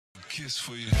kiss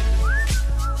for you.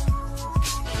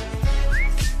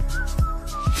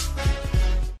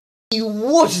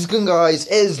 What is going on, guys?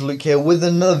 It is Luke here with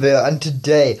another video, and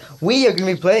today we are going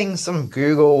to be playing some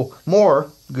Google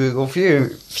Feud,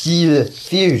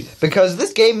 because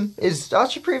this game is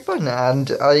actually pretty fun and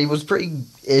I was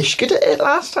pretty-ish good at it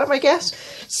last time, I guess.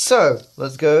 So,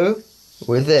 let's go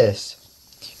with this.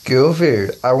 Google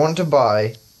Feud. I want to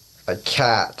buy a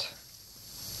cat,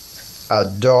 a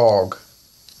dog.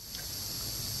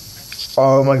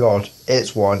 Oh my god,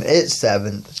 it's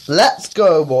 7th. Let's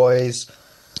go, boys.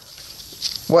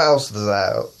 What else is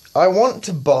out? I want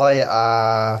to buy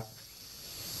a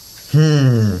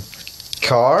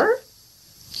car?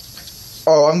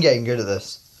 Oh, I'm getting good at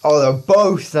this. Oh, they're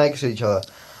both next to each other.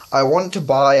 I want to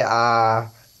buy a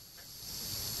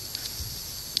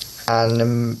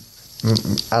animal.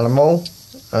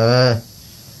 I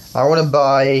want to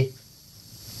buy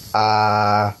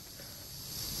a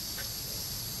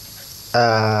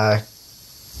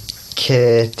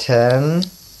kitten.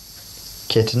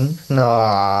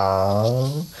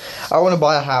 No. I want to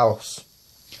buy a house.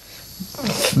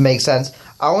 Makes sense.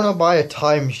 I want to buy a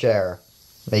timeshare.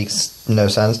 Makes no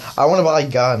sense. I want to buy a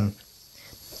gun.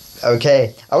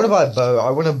 Okay. I want to buy a boat.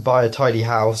 I want to buy a tidy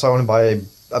house. I want to buy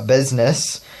a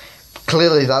business.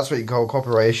 Clearly, that's what you call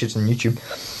copyright issues on YouTube.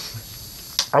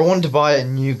 I want to buy a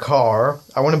new car.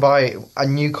 I want to buy a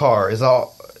new car. Is that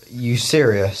you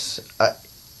serious? I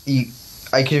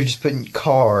could have just put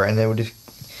car and it would have.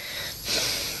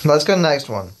 Let's go to the next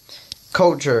one.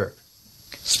 Culture.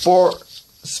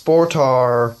 Sport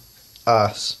are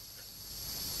us.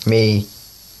 Me.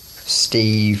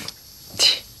 Steve.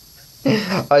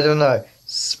 I don't know.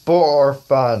 Sport or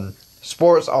fun.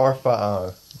 Sports are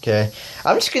fun. Okay.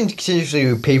 I'm just going to continuously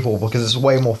do people because it's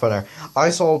way more funner.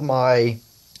 I sold my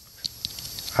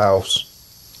house.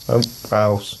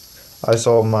 House. I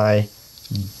sold my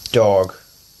dog.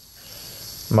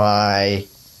 My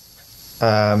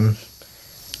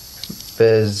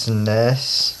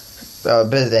business. I got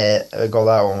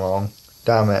that one wrong.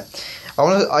 Damn it.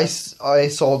 I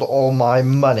sold all my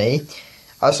money.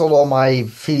 I sold all my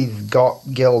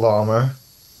guild armor.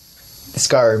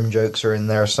 Skyrim jokes are in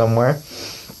there somewhere.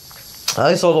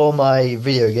 I sold all my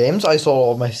video games. I sold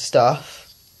all my stuff.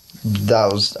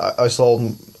 I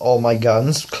sold all my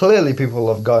guns. Clearly people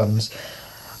love guns.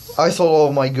 I sold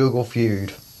all my Google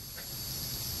Feud.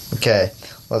 Okay,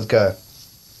 let's go.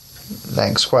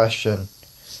 Next question.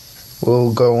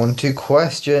 We'll go on to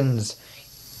questions.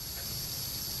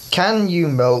 Can you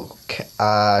milk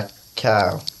a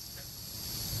cow?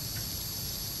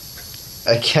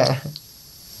 A cat?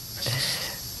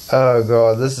 Oh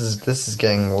god, this is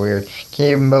getting weird. Can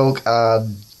you milk a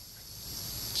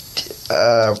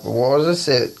what was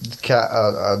this? Cat?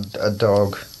 A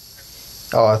dog?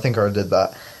 Oh, I think I did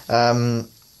that.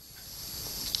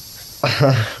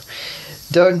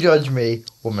 Don't judge me,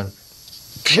 woman.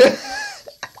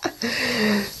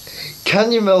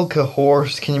 Can you milk a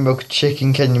horse? Can you milk a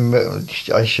chicken? Can you milk...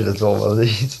 I should have thought of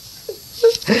these.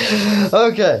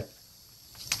 Okay.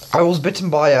 I was bitten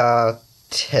by a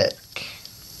tick.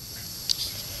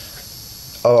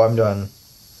 Oh, I'm done.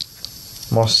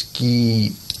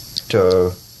 Mosquito.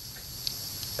 I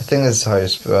think this is how you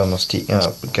spell mosquito.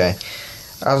 Oh, okay.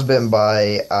 I was bitten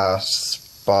by a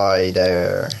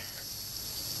spider.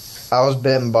 I was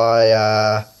bitten by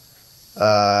a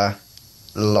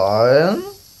lion?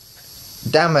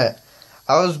 Damn it.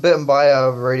 I was bitten by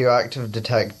a radioactive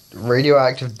detective.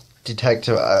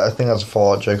 I think that's a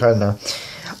Fallout joke, I don't know.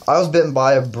 I was bitten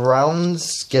by a brown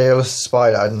scaleless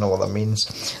spider. I don't know what that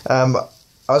means. I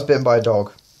was bitten by a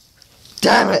dog.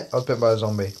 Damn it! I was bitten by a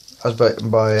zombie. I was bitten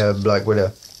by a Black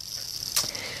Widow.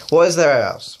 What is there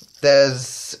else?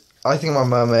 I think my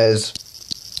mum is...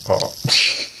 Oh.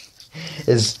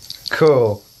 is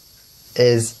cool.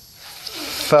 Is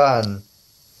fun.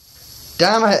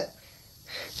 Damn it!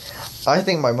 I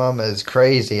think my mum is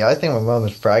crazy. I think my mum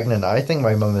is pregnant. I think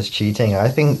my mum is cheating. I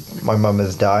think my mum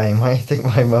is dying. I think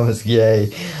my mum is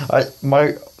gay. I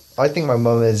think my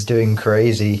mum is doing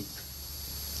crazy.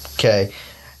 Okay.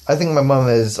 I think my mum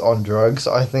is on drugs.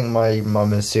 I think my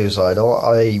mum is suicidal.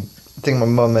 I think my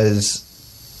mum is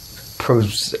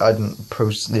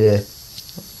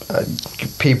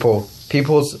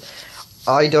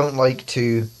I don't like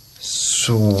to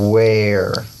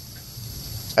swear.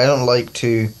 I don't like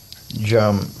to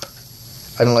jump.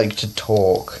 I don't like to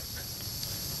talk.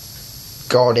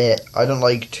 Got it. I don't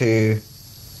like to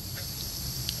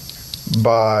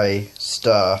buy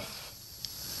stuff.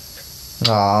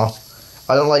 Aw.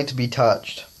 I don't like to be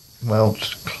touched. Well,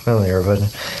 clearly you're a virgin.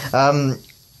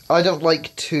 I don't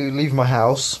like to leave my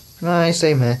house. No,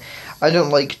 same here. I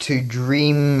don't like to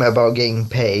dream about getting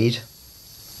paid.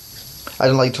 I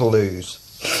don't like to lose.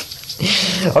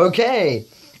 Okay.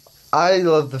 I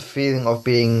love the feeling of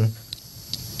being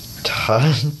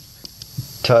touched.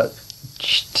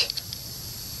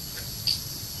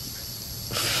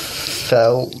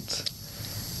 Felt.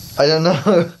 I don't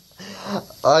know.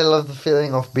 I love the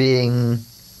feeling of being...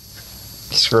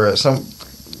 Screw it.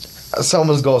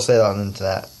 Someone's got to say that on the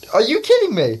internet. Are you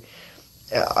kidding me?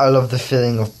 I love the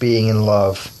feeling of being in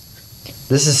love.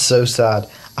 This is so sad.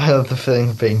 I love the feeling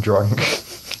of being drunk.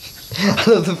 I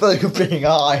love the feeling of being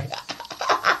high.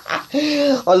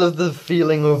 I love the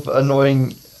feeling of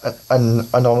annoying an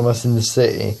anonymous in the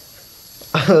city.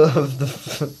 I love the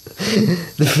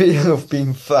feeling of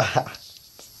being fat.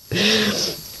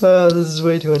 Oh, this is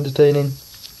way too entertaining.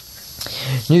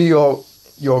 New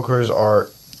Yorkers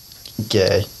are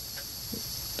gay,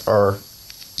 are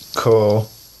cool,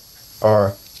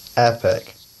 are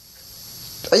epic.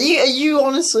 Are you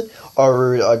honestly? Are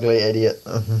rude, ugly, idiot.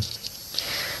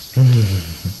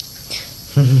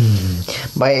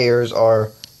 My ears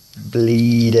are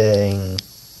bleeding.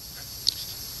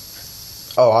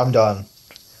 Oh, I'm done.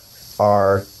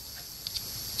 Are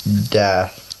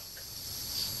death.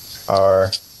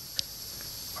 Are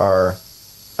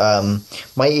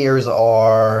my ears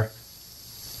are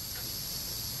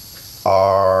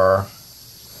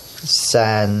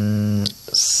sensitive.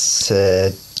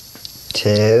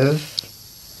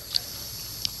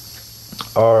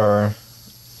 Are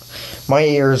my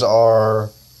ears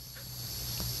are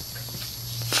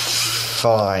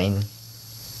fine.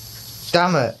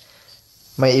 Damn it.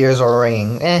 My ears are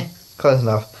ringing. Close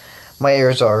enough. My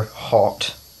ears are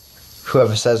hot.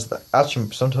 Whoever says that.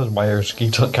 Actually, sometimes my ears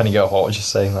kind of get hot just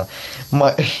saying that.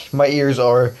 My ears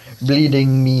are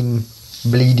bleeding meme.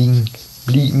 Bleed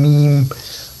meme.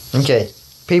 Okay,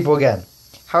 people again.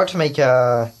 How to make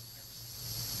a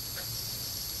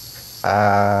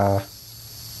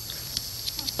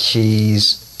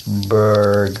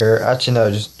cheeseburger. Actually, no,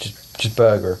 just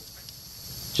burger.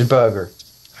 Just burger.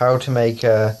 How to make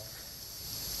a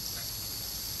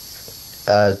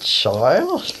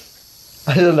child?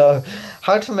 I don't know.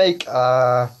 How to make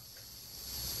a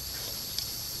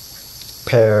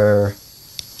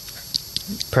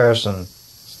person.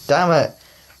 Damn it.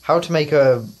 How to make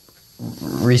a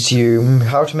resume.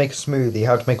 How to make a smoothie.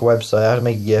 How to make a website. How to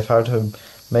make a GIF. How to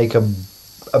make a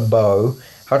bow.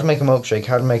 How to make a milkshake.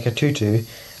 How to make a tutu.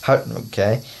 How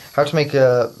to make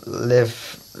a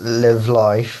live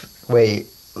life. Wait.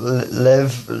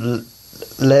 Live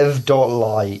dot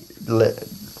light.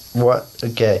 What?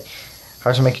 Okay.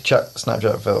 How to make a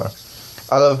Snapchat filter.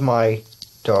 I love my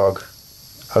dog.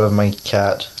 I love my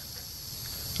cat.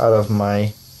 I love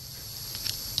my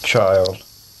child.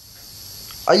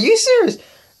 Are you serious?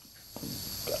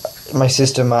 My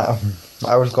sister, Matt.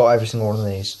 I would have got every single one of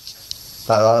these.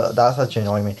 That's actually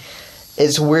annoying me.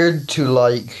 It's weird to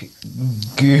like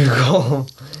Google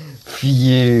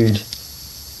Feud.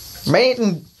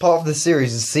 Main part of the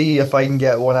series is see if I can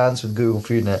get one answer with Google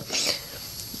Feud in it.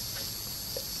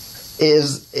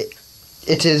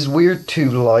 It is weird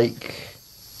to like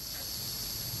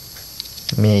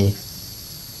me,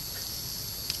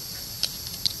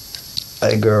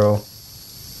 a girl.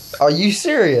 Are you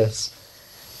serious?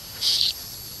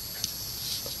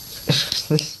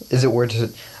 Is it weird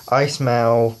to... I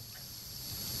smell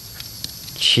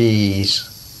cheese.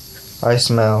 I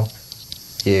smell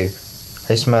you.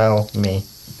 I smell me.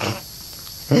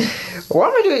 Why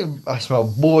am I doing... I smell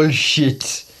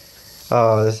bullshit.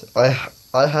 I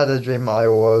had a dream I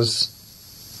was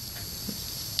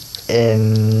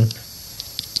in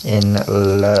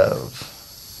love.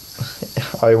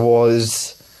 I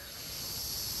was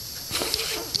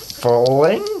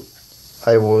falling.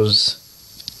 I was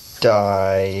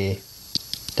dying.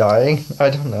 I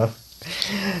don't know.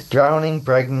 Drowning,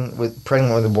 pregnant with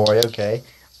a boy. Okay.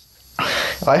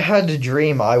 I had a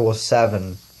dream I was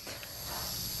 7.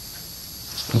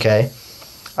 Okay.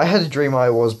 I had a dream I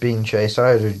was being chased.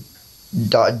 I had a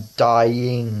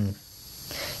dying.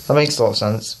 That makes a lot of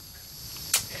sense.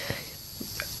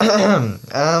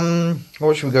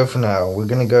 What should we go for now? We're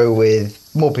gonna go with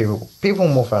more people. People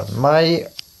more fun. My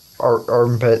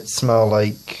armpits smell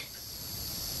like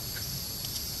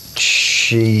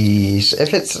cheese.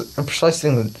 If it's a precise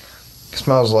thing that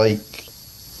smells like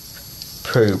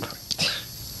poop.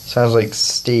 Sounds like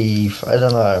Steve. I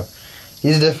don't know.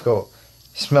 These are difficult.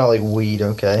 Smell like weed,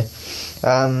 okay.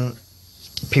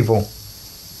 People.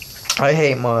 I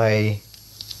hate my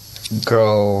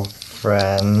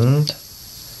girlfriend.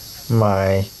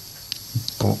 My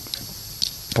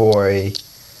boyfriend.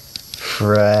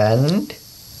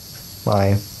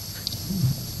 My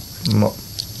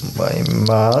My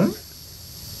mom?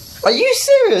 Are you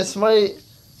serious?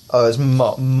 Oh, it's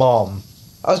mom.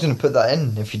 I was going to put that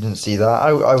in if you didn't see that.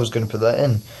 I was going to put that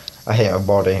in. I hate my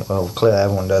body. Well, clearly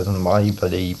everyone does in my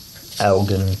bloody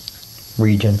Elgin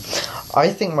region. I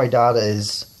think my dad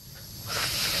is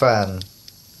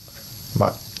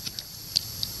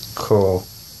cool.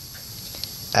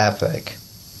 Epic.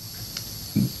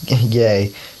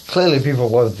 Yay. Clearly people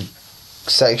love the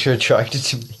sexually attracted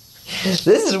to me. This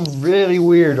is really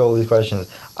weird, all these questions.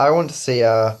 I want to see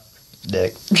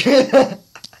dick.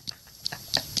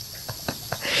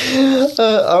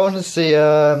 I want to see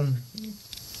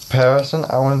person.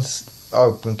 I want to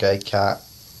oh, okay, cat.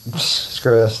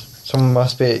 Screw this. Someone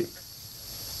must be.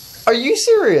 Are you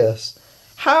serious?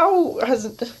 How does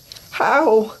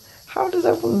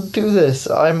everyone do this?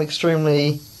 I'm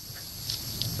extremely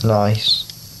nice,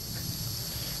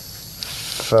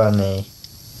 funny,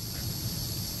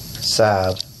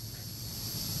 sad.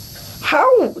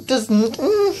 How does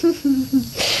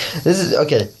this is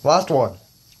okay? Last one.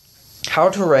 How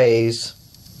to raise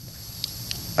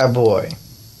a boy.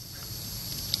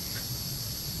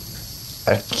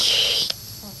 A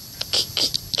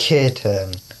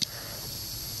kitten.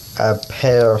 A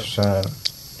person.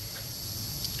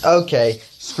 Okay,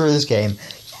 screw this game.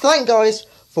 Thank guys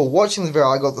for watching the video.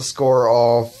 I got the score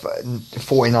of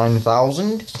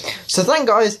 49,000. So thank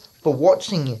guys for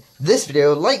watching this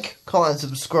video. Like, comment, and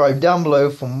subscribe down below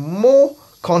for more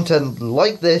content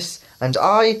like this. And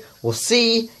I will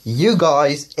see you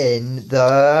guys in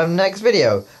the next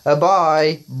video.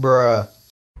 Bye, bruh.